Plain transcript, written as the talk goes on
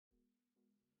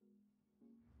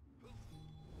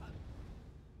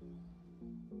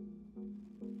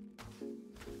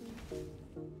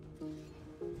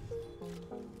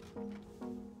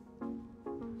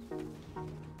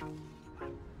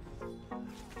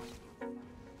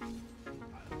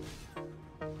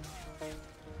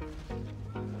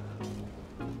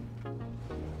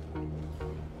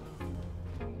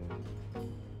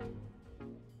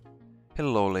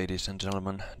Hello ladies and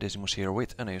gentlemen, Decimus here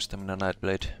with a new Stamina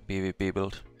Nightblade PvP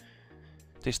build.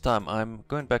 This time I'm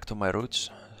going back to my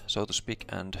roots, so to speak,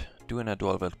 and doing a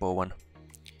dual wield bow one.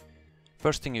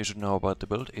 First thing you should know about the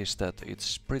build is that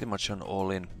it's pretty much an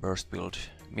all-in burst build,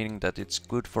 meaning that it's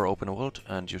good for open world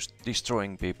and just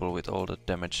destroying people with all the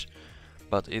damage,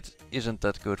 but it isn't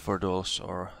that good for duels,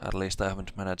 or at least I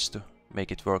haven't managed to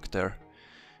make it work there,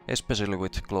 especially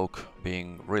with cloak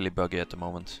being really buggy at the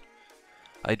moment.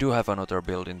 I do have another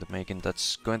build in the making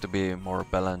that's going to be more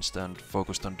balanced and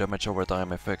focused on damage over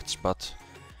time effects, but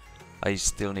I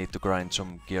still need to grind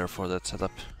some gear for that setup.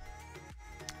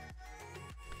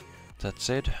 That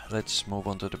said, let's move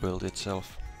on to the build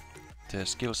itself. The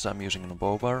skills I'm using in a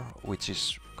bow bar, which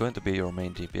is going to be your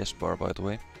main DPS bar by the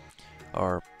way,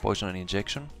 are Poison and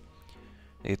Injection.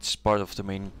 It's part of the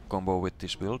main combo with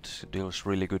this build, it deals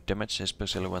really good damage,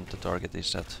 especially when the target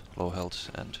is at low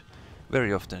health and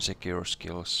very often secure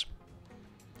skills.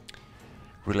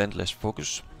 Relentless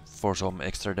Focus for some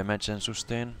extra damage and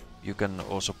sustain. You can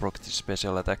also proc the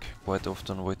special attack quite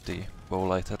often with the bow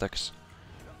light attacks.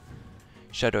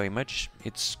 Shadow Image,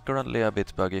 it's currently a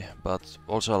bit buggy, but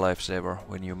also a lifesaver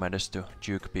when you manage to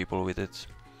juke people with it.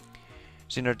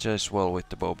 Synergize well with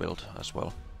the bow build as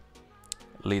well.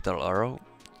 Lethal Arrow,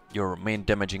 your main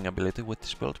damaging ability with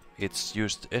this build. It's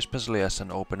used especially as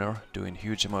an opener, doing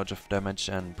huge amounts of damage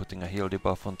and putting a heal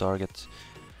debuff on target.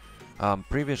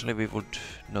 Previously we would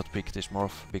not pick this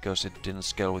morph because it didn't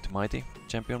scale with Mighty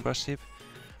champion passive,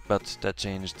 but that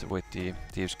changed with the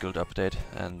Thieves Guild update,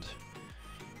 and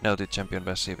now the champion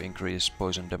passive increases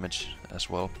poison damage as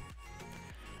well.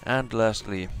 And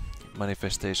lastly,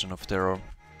 Manifestation of Terror.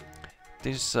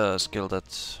 This is a skill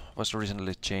that was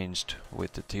recently changed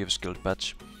with the Thieves Guild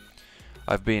patch.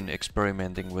 I've been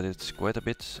experimenting with it quite a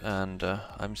bit, and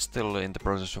I'm still in the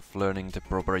process of learning the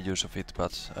proper use of it,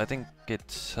 but I think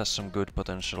it has some good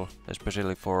potential,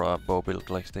 especially for a bow build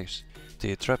like this.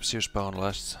 The traps you spawn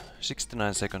lasts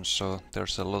 69 seconds, so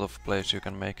there's a lot of plays you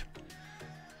can make.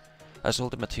 As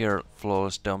ultimate here,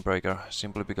 Flawless Downbreaker,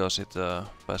 simply because it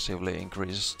passively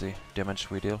increases the damage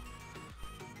we deal.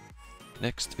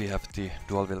 Next we have the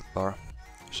dual wield bar.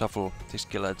 Shuffle, this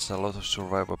skill adds a lot of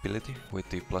survivability with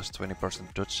the plus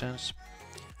 20% dodge chance,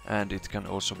 and it can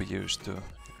also be used to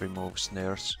remove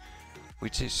snares,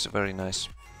 which is very nice.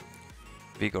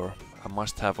 Vigor, a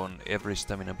must have on every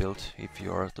stamina build if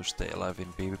you are to stay alive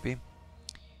in PvP.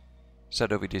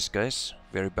 Shadowy Disguise,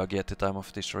 very buggy at the time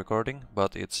of this recording,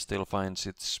 but it still finds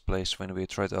its place when we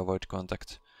try to avoid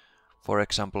contact. For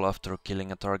example, after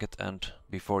killing a target and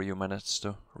before you manage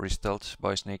to re-stealth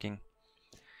by sneaking.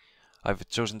 I've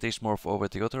chosen this morph over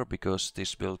the other because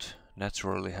this build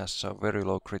naturally has a very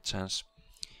low crit chance,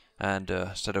 and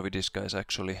Shadowy Disguise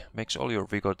actually makes all your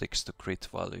vigor ticks to crit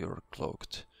while you're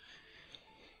cloaked.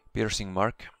 Piercing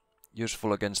Mark,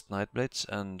 useful against Nightblades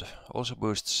and also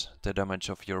boosts the damage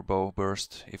of your bow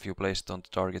burst if you place it on the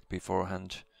target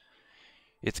beforehand.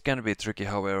 It can be tricky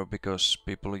however, because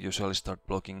people usually start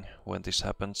blocking when this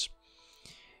happens.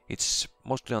 It's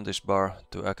mostly on this bar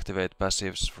to activate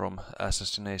passives from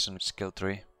Assassination skill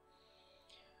tree.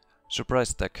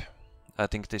 Surprise Attack, I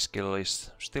think this skill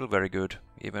is still very good,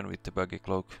 even with the buggy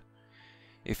cloak.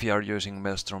 If you are using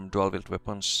Maelstrom dual wield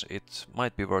weapons, it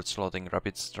might be worth slotting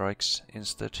Rapid Strikes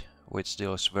instead, which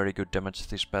deals very good damage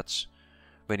this patch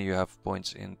when you have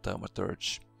points in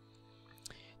Thaumaturge.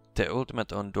 The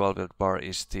ultimate on dual wield bar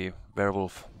is the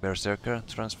Werewolf Berserker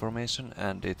transformation,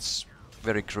 and it's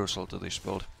very crucial to this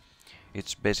build.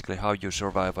 It's basically how you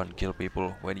survive and kill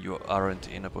people when you aren't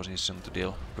in a position to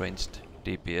deal ranged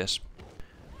DPS.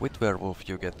 With Werewolf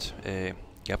you get a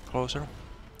Gap Closer,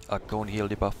 a Cone Heal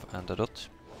debuff and a dot,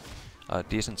 a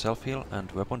decent self-heal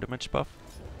and weapon damage buff,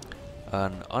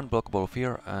 an Unblockable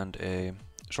Fear and a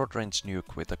short range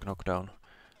nuke with a knockdown,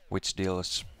 which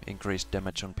deals increased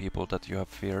damage on people that you have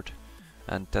feared,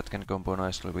 and that can combo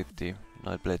nicely with the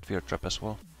Nightblade Fear Trap as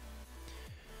well.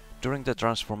 During the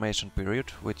transformation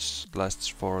period, which lasts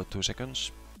for 2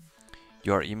 seconds,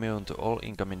 you are immune to all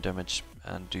incoming damage,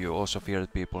 and you also fear the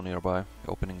people nearby,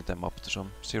 opening them up to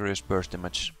some serious burst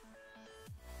damage.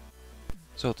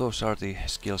 So those are the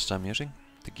skills I'm using.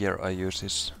 The gear I use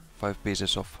is 5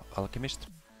 pieces of Alchemist.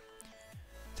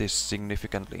 This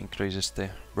significantly increases the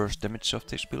burst damage of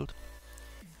this build.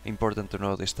 Important to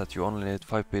note is that you only need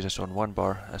 5 pieces on one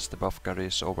bar, as the buff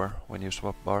carries over when you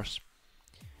swap bars.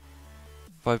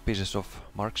 5 pieces of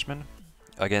Marksman.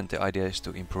 Again, the idea is to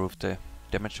improve the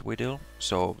damage we deal,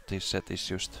 so this set is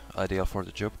just ideal for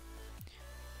the job.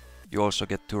 You also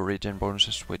get 2 regen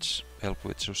bonuses which help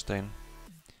with sustain.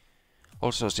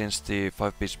 Also, since the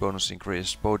 5-piece bonus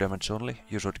increases bow damage only,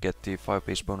 you should get the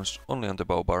 5-piece bonus only on the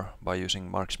bow bar by using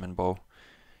marksman bow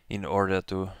in order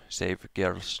to save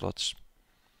gear slots.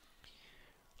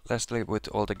 Lastly, with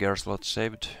all the gear slots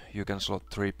saved, you can slot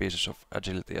 3 pieces of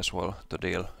agility as well to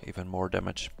deal even more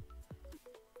damage.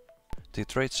 The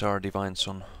traits are divines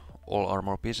on all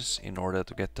armor pieces in order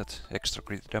to get that extra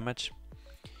crit damage.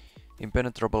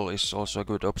 Impenetrable is also a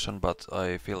good option, but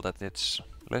I feel that it's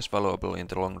less valuable in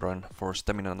the long run for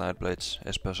stamina Nightblades,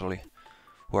 especially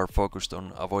who are focused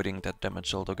on avoiding that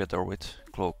damage altogether with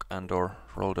cloak and or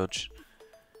roll dodge.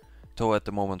 Though at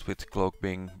the moment with cloak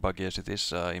being buggy as it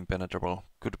is, impenetrable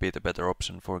could be the better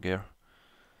option for gear.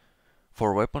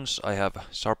 For weapons I have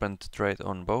sharpened trait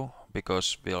on bow,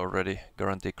 because we already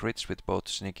guarantee crits with both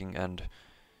sneaking and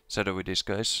shadowy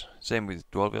disguise. Same with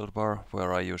dual wield bar,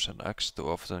 where I use an axe to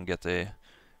often get a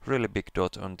really big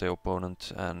dot on the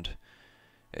opponent and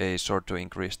a sword to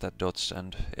increase that dots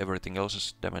and everything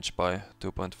else's damage by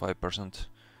 2.5%.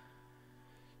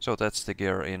 So that's the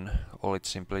gear in all its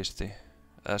simplicity.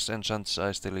 As enchants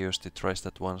I still use the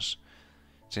Tri-Stat ones,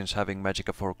 since having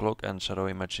Magicka for cloak and shadow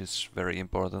image is very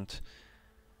important,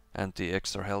 and the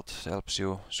extra health helps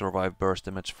you survive burst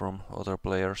damage from other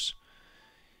players,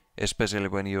 especially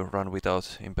when you run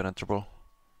without impenetrable.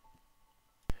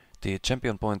 The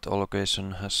champion point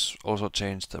allocation has also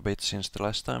changed a bit since the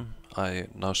last time. I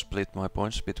now split my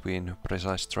points between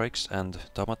precise strikes and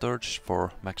thaumaturge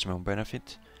for maximum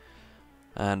benefit.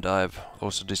 And I've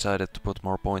also decided to put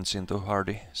more points into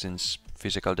hardy, since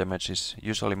physical damage is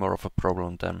usually more of a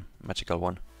problem than magical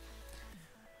one.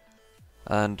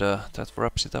 And that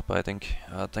wraps it up, I think.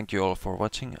 Thank you all for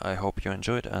watching, I hope you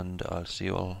enjoyed, and I'll see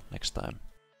you all next time.